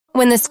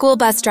When the school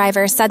bus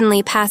driver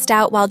suddenly passed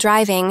out while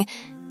driving,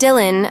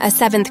 Dylan, a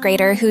 7th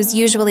grader who's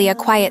usually a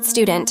quiet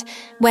student,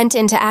 went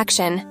into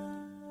action.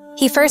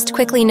 He first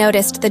quickly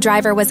noticed the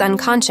driver was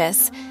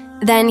unconscious.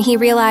 Then he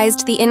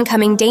realized the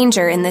incoming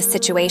danger in this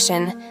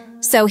situation,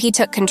 so he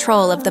took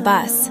control of the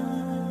bus.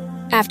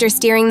 After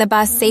steering the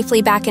bus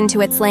safely back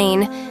into its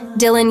lane,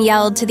 Dylan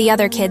yelled to the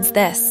other kids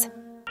this.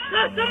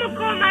 Look, someone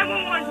call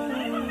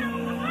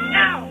 911.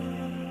 Now!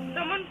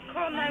 Someone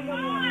call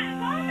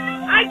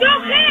 911. I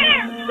don't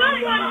care!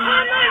 Someone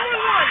call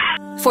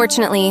 911!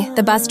 Fortunately,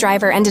 the bus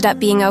driver ended up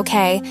being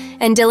okay,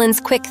 and Dylan's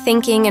quick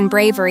thinking and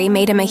bravery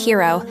made him a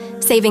hero,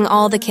 saving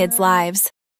all the kids' lives.